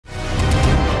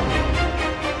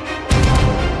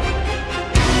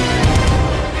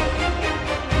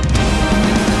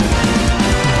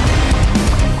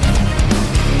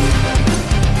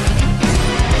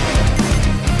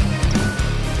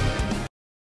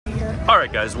All right,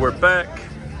 guys, we're back.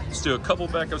 Let's do a couple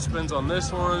backup spins on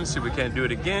this one. See if we can't do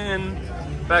it again.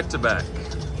 Back to back.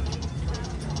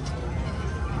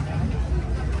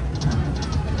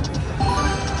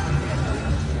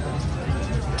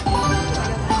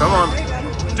 Come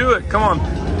on, do it, come on.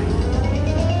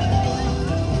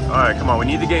 All right, come on, we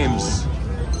need the games.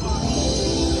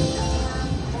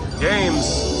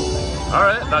 Games. All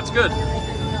right, that's good.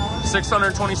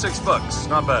 626 bucks,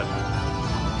 not bad.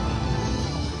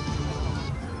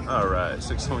 All right,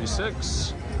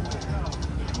 626.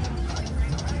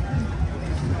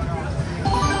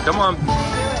 Come on,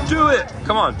 do it,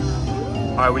 come on.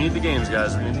 All right, we need the games,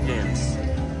 guys, we need the games.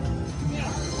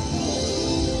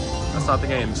 That's not the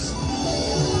games.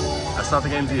 That's not the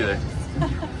games either.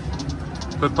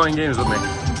 Quit playing games with me.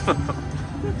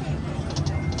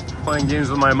 Playing games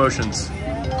with my emotions.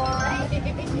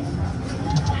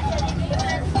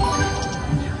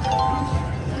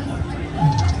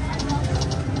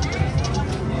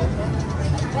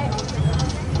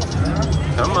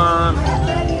 Come on.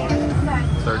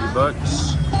 30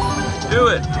 bucks. Do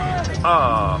it.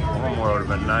 Ah, oh, one more would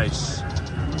have been nice.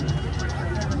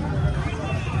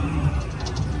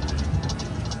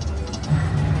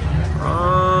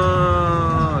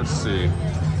 Let's see.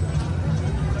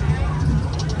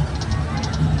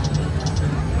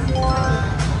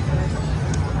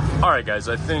 All right, guys,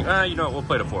 I think, you know what, we'll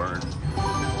play to 400.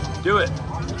 Do it.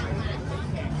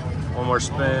 One more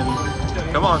spin.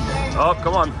 Come on. Oh,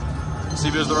 come on. See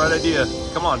if it was the right idea.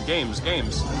 Come on, games,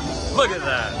 games. Look at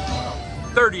that.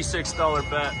 $36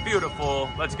 bet, beautiful.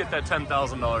 Let's get that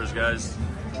 $10,000, guys.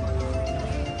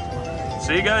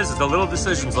 See, guys, it's the little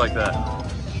decisions like that.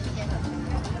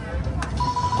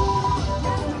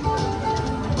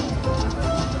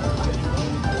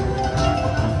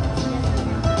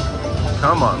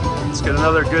 Come on, let's get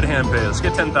another good hand pay. Let's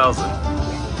get 10,000.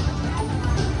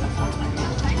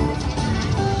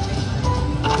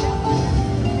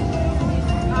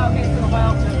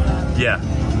 Yeah,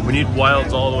 we need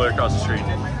wilds all the way across the street.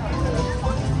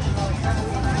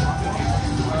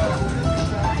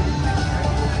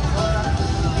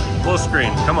 Full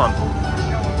screen, come on.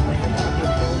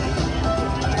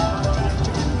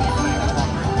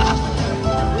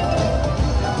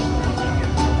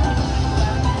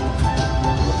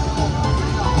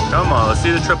 Come on, let's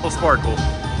see the triple sparkle.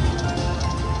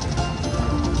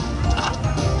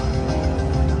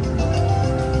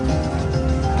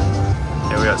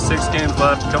 Okay, we got 6 games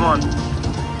left. Come on.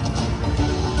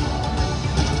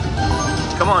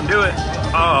 Come on, do it.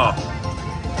 Oh.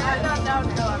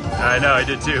 I know, I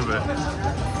did too, but.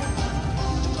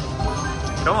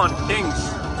 Come on,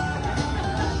 kings.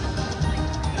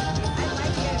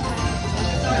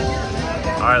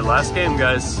 All right, last game,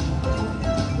 guys.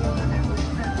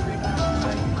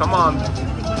 Come on.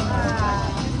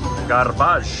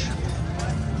 Garbage.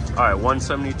 All right,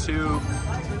 172.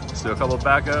 Let's do a couple of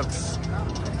backups.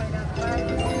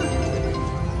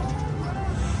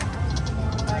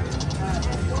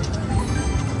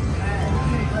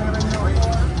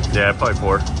 Yeah, probably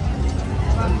 4.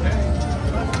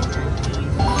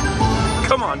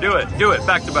 Come on, do it. Do it,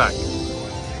 back to back.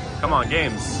 Come on,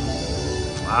 games.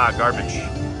 Ah, garbage.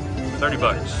 30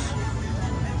 bucks.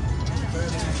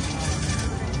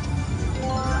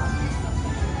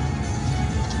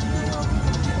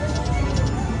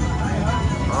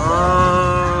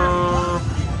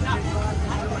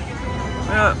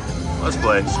 Yeah, let's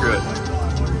play. Screw it.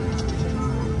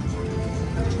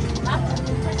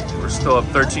 We're still up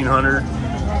 1,300,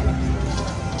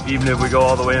 even if we go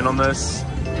all the way in on this.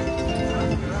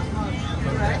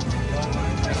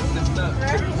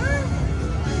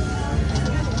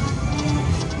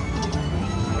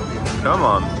 Come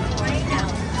on.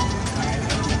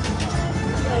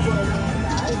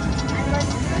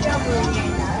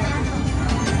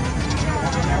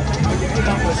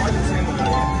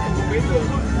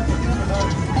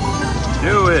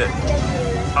 Do it.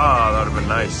 Ah, that would have been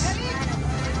nice.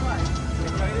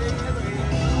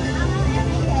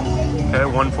 Okay,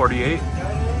 148.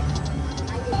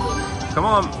 Come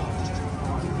on.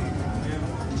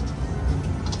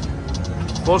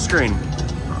 Full screen.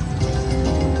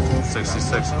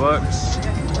 66 bucks.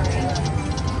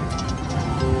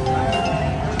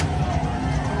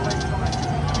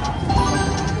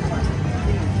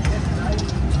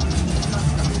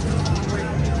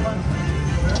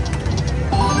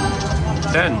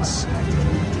 Tens.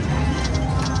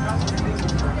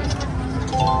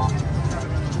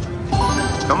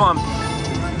 Come on.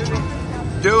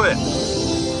 Do it.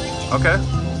 Okay.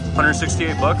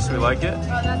 168 bucks. We like it. Oh,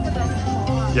 that's the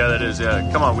best. Yeah, that is.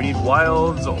 Yeah. Come on. We need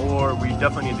wilds, or we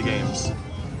definitely need the games.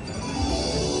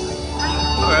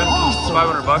 Okay.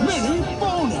 500 bucks. Mini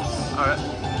bonus. All right,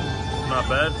 not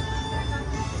bad.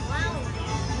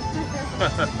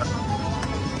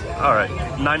 All right,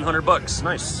 900 bucks.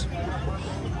 Nice.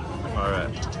 All right,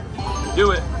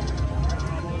 do it.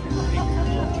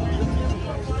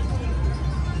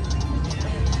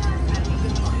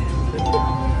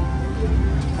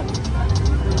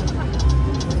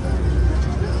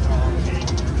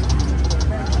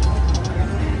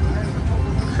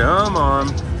 Come on.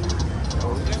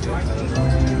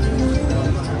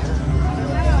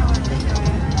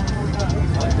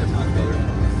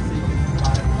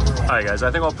 All right, guys, I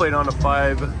think I'll play it on a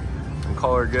 5 and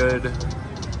call her good.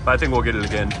 But I think we'll get it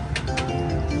again.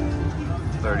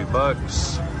 30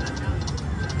 bucks.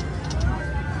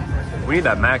 We need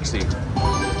that maxi.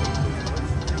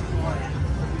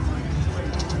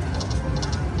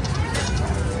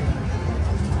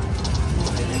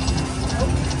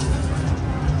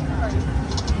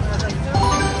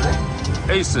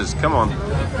 Aces, come on. Do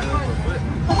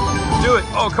it.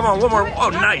 Oh, come on, one more. Oh,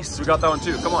 nice. We got that one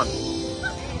too. Come on.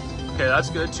 Okay, that's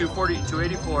good. 240,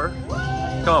 284.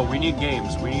 Come on, we need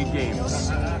games. We need games.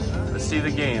 Let's see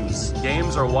the games.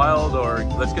 Games or wild, or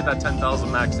let's get that 10,000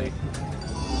 maxi.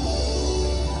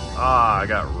 Ah, I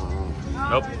got,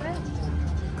 nope.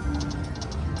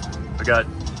 I got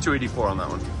 284 on that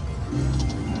one.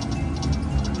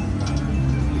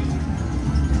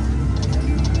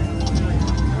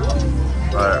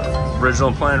 All right,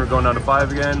 original plan, we're going down to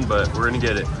 5 again, but we're gonna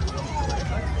get it.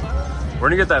 We're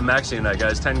gonna get that maxi tonight,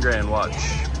 guys. 10 grand, watch.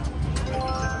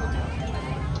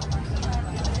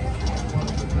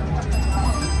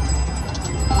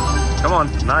 Come on,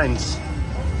 9s.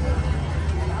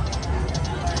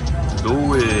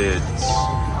 Do it.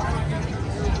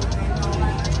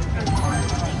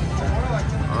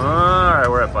 All right,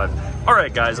 we're at 5. All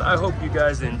right, guys, I hope you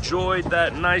guys enjoyed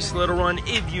that nice little run.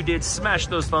 If you did, smash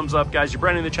those thumbs up, guys. You're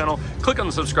brand new to the channel, click on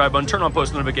the subscribe button, turn on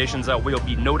post notifications, that way you'll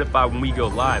be notified when we go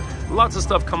live. Lots of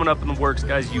stuff coming up in the works,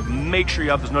 guys. You make sure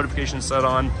you have those notifications set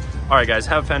on. All right, guys,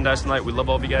 have a fantastic night. We love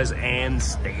all of you guys, and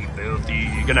stay filthy.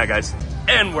 Good night, guys.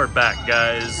 And we're back,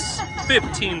 guys.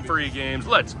 15 free games.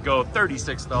 Let's go.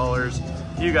 $36.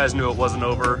 You guys knew it wasn't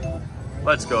over.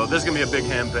 Let's go. This is going to be a big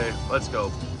hand pay. Let's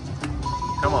go.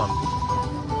 Come on.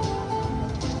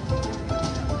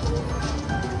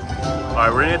 All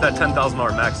right, we're gonna hit that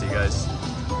 $10,000 maxi, guys.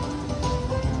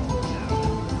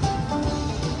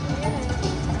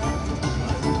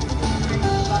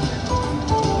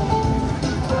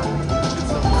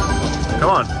 Come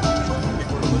on.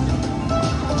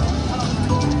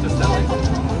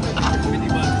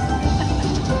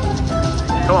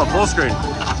 Come on, full screen.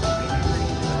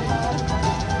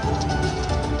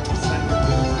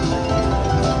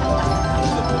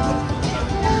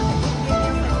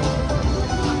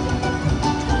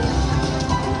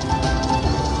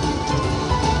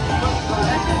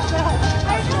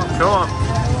 Come on.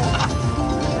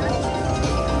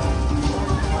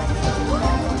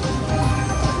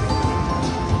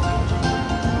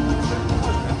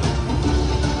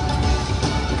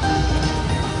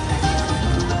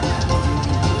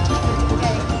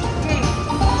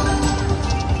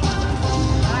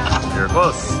 You're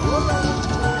close.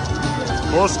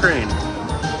 Full screen.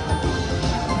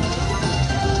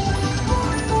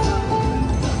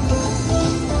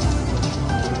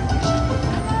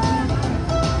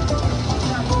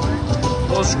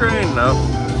 Full screen, no.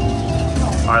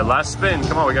 All right, last spin.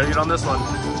 Come on, we gotta get on this one.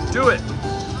 Do it.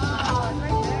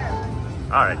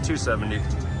 All right, 270.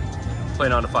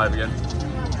 Playing on to 5 again.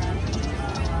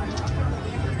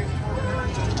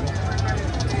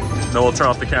 Then we'll turn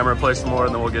off the camera, play some more,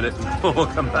 and then we'll get it. We'll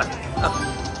come back.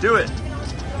 Do it.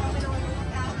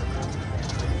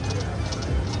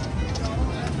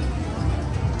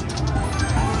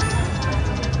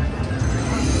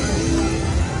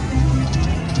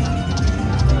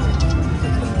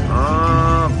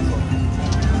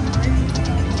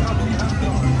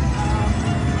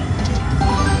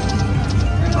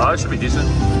 Oh, that should be decent.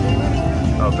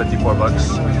 Oh, 54 bucks.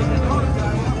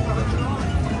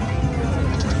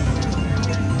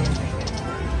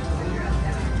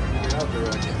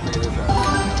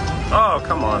 Oh,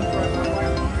 come on. I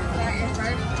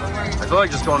feel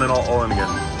like just going in all in again.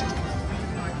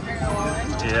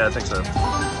 Yeah, I think so.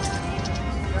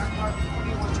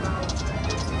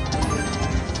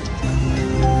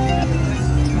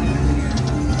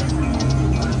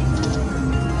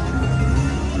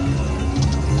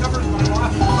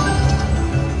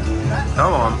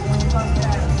 Come on.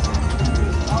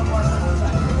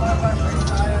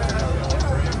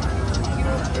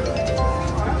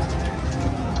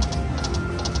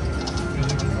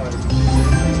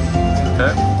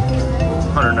 Okay.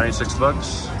 196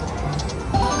 bucks.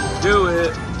 Do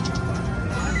it.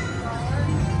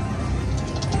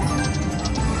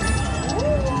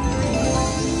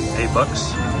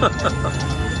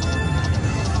 $8.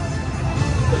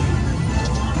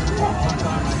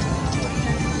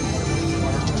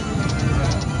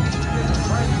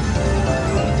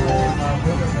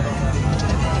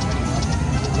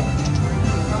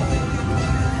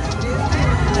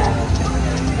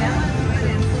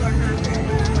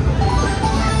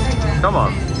 Come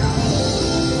on.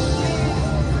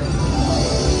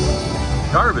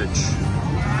 Garbage.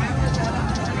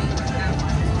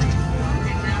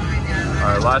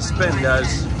 Alright, last spin,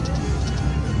 guys.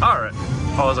 Alright.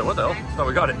 Oh, I was like, what the hell? Thought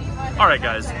we got it. Alright,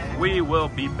 guys. We will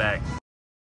be back.